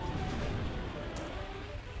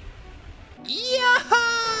 Yeah.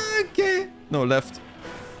 Okay. No, left.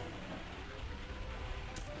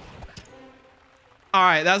 All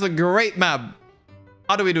right, that's a great map.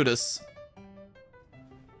 How do we do this?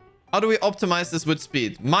 How do we optimize this with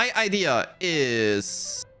speed? My idea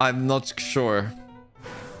is... I'm not sure.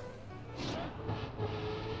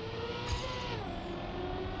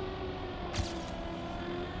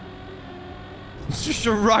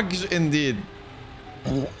 Shrug indeed.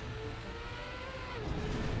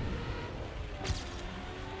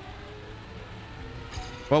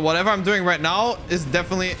 Well, whatever I'm doing right now is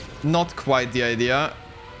definitely not quite the idea.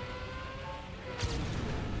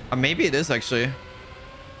 Maybe it is actually.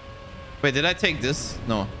 Wait, did I take this?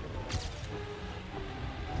 No.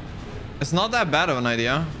 It's not that bad of an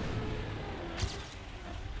idea.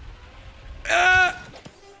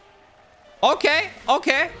 Okay,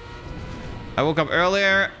 okay. I woke up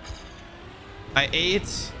earlier. I ate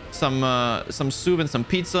some soup and some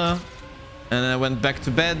pizza. And then I went back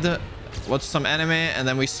to bed, watched some anime, and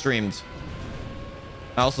then we streamed.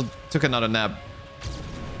 I also took another nap.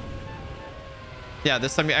 Yeah,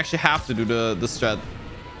 this time you actually have to do the strat.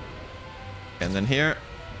 And then here.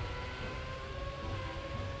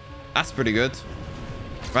 That's pretty good.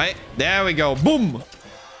 Right? There we go. Boom!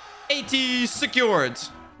 80 secured.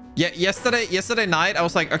 Yeah, yesterday night, I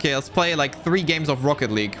was like, okay, let's play like 3 games of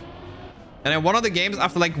Rocket League. And then one of the games,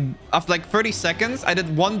 after like 30 seconds, I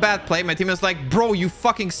did one bad play. My team was like, bro, you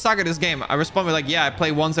fucking suck at this game. I responded like, yeah, I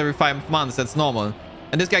play once every 5 months. That's normal.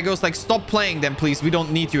 And this guy goes like, stop playing them, please. We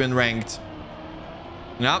don't need you in ranked.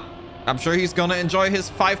 Yeah, I'm sure he's gonna enjoy his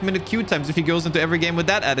 5-minute queue times if he goes into every game with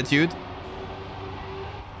that attitude.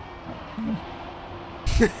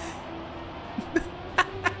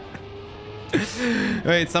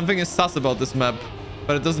 Wait, something is sus about this map.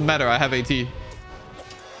 But it doesn't matter. I have AT.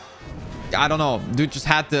 I don't know. Dude just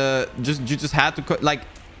had to... You just had to... Like...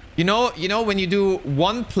 You know when you do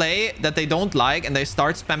one play that they don't like and they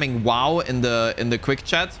start spamming WoW in the quick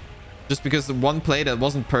chat? Just because one play that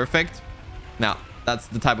wasn't perfect? Now, that's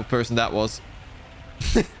the type of person that was.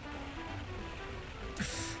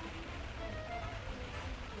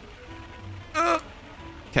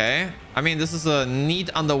 Okay. I mean, this is a neat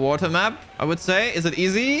underwater map, I would say. Is it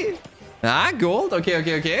easy? Ah, gold. Okay,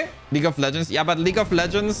 okay, okay. League of Legends. Yeah, but League of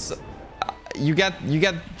Legends, you get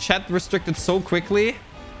chat restricted so quickly.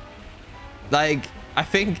 Like, I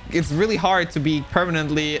think it's really hard to be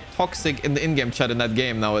permanently toxic in the in-game chat in that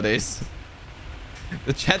game nowadays.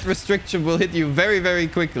 The chat restriction will hit you very, very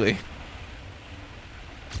quickly.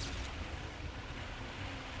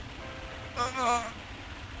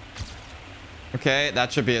 Okay,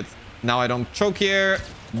 that should be it. Now I don't choke here.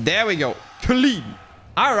 There we go. Clean.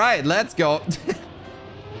 All right, let's go.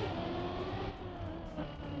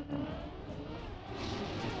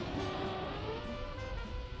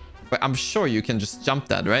 But I'm sure you can just jump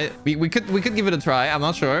that, right? We could give it a try. I'm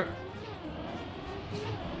not sure.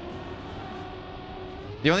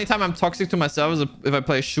 The only time I'm toxic to myself is if I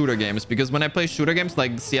play shooter games. Because when I play shooter games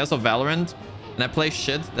like CS or Valorant and I play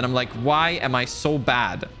shit, then I'm like, why am I so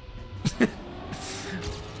bad?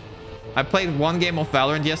 I played one game of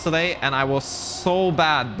Valorant yesterday and I was so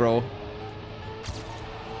bad, bro.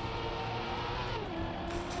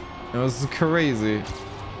 It was crazy.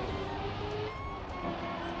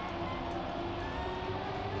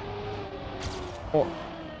 Oh.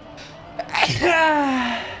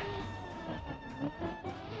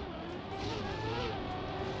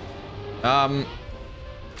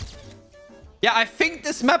 Yeah, I think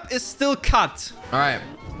this map is still cut. All right,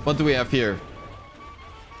 what do we have here?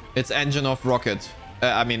 It's engine of rocket.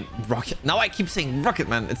 I mean, rocket. Now I keep saying rocket,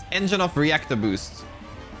 man. It's engine of reactor boost.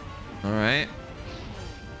 All right.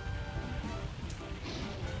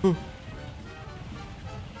 Ooh.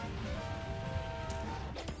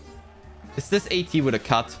 Is this AT with a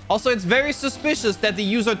cut? Also, it's very suspicious that the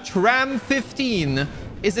user Tram15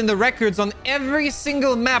 is in the records on every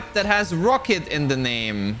single map that has rocket in the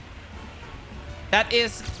name. That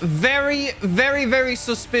is very, very, very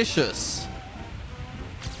suspicious.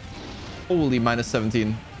 Holy, minus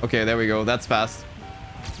 17. Okay, there we go. That's fast.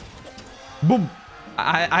 Boom.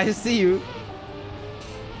 I see you.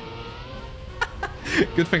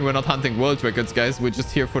 Good thing we're not hunting world records, guys. We're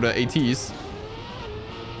just here for the ATs.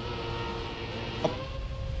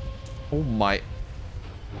 Oh my.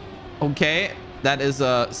 Okay. That is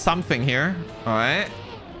something here. All right.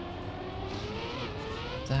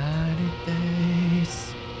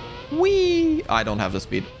 Whee! I don't have the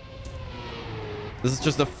speed. This is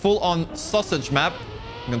just a full-on sausage map.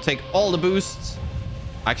 I'm gonna take all the boosts.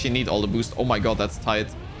 I actually need all the boosts. Oh my god, that's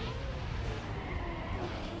tight.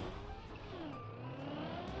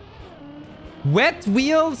 Wet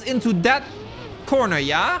wheels into that corner,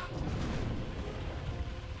 yeah?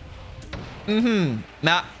 Mm-hmm.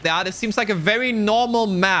 Now, yeah, this seems like a very normal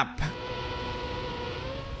map.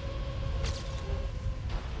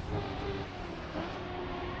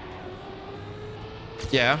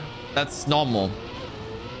 Yeah, that's normal.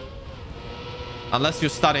 Unless you're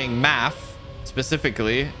studying math,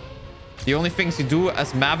 specifically. The only things you do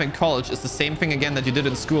as math in college is the same thing again that you did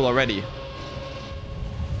in school already.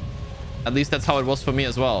 At least that's how it was for me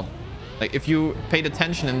as well. Like, if you paid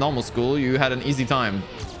attention in normal school, you had an easy time.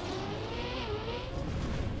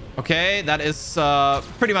 Okay, that is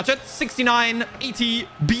pretty much it. 69, 80,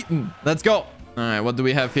 beaten. Let's go. All right, what do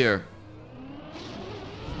we have here?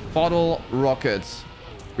 Bottle rocket.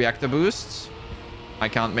 Reactor boost. I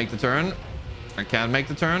can't make the turn. I can't make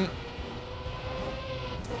the turn.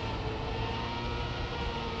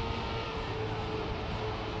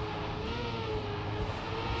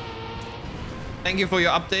 Thank you for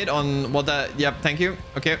your update on what that... Yep, thank you.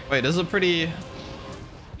 Okay, wait, this is a pretty...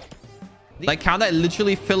 Like, can't I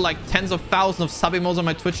literally fill like tens of thousands of sub emotes on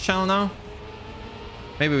my Twitch channel now?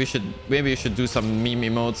 Maybe we should do some meme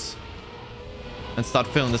emotes and start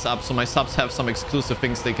filling this up so my subs have some exclusive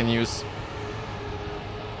things they can use.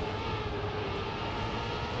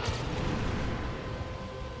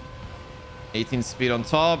 $18 speed on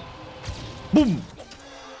top. Boom.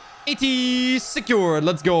 80 secured.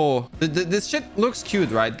 Let's go. This shit looks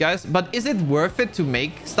cute, right, guys? But is it worth it to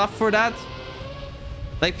make stuff for that?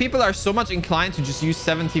 Like, people are so much inclined to just use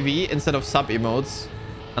 7TV instead of sub emotes.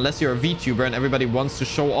 Unless you're a VTuber and everybody wants to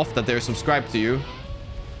show off that they're subscribed to you.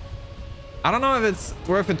 I don't know if it's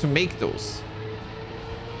worth it to make those.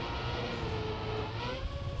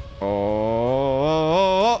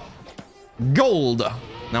 Oh, gold.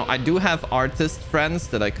 Now, I do have artist friends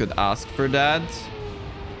that I could ask for that.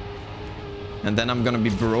 And then I'm gonna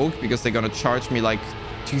be broke because they're gonna charge me like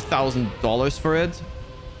 $2,000 for it.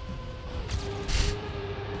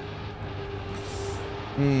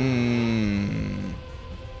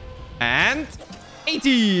 And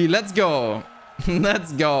 80. Let's go.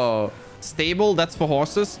 Let's go. Stable, that's for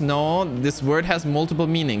horses. No, this word has multiple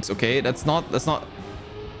meanings. Okay, that's not.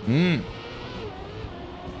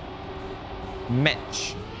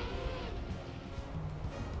 Match.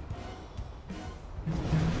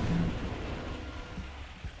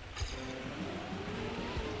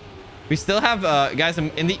 We still have, guys,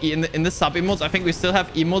 in the sub emotes, I think we still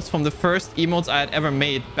have emotes from the first emotes I had ever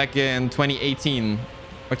made back in 2018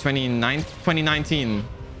 or 2019.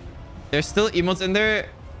 There's still emotes in there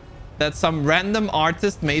that some random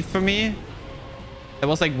artist made for me. That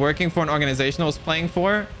was like working for an organization I was playing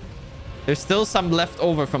for. There's still some left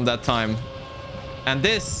over from that time. And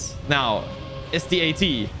this now is the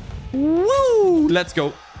AT. Woo! Let's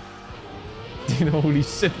go. Dude, holy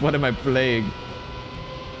shit, what am I playing?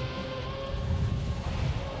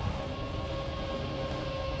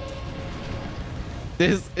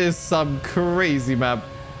 This is some crazy map.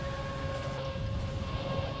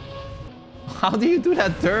 How do you do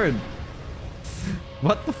that turn?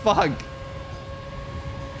 What the fuck?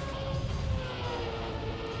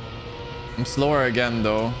 I'm slower again,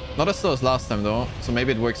 though. Not as slow as last time, though. So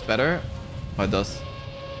maybe it works better. Oh, it does.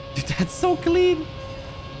 Dude, that's so clean.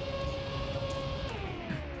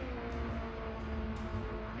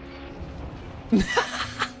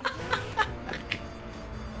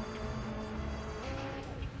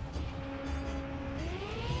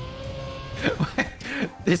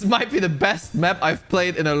 This might be the best map I've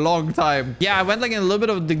played in a long time. Yeah, I went like in a little bit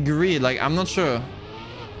of degree. Like, I'm not sure.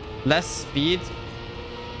 Less speed?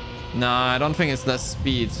 Nah, I don't think it's less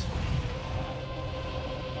speed.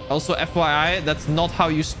 Also, FYI, that's not how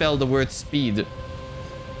you spell the word speed.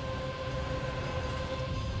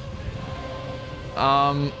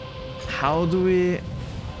 How do we...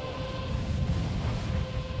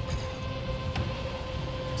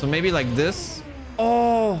 So maybe like this.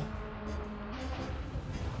 Oh!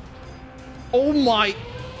 Oh my...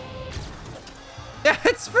 Yeah,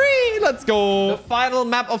 it's free! Let's go! The final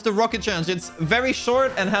map of the Rocket Challenge. It's very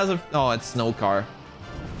short and has a... Oh, it's snow car.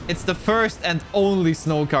 It's the first and only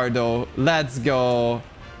snow car, though. Let's go.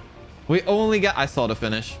 We only got... I saw the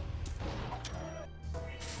finish.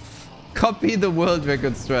 Copy the world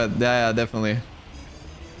record strat. Yeah, definitely.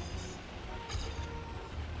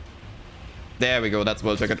 There we go. That's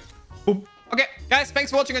world record. Boop. Okay, guys,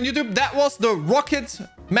 thanks for watching on YouTube. That was the Rocket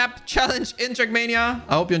Map Challenge in Trackmania.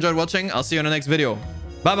 I hope you enjoyed watching. I'll see you in the next video.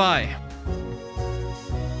 Bye-bye.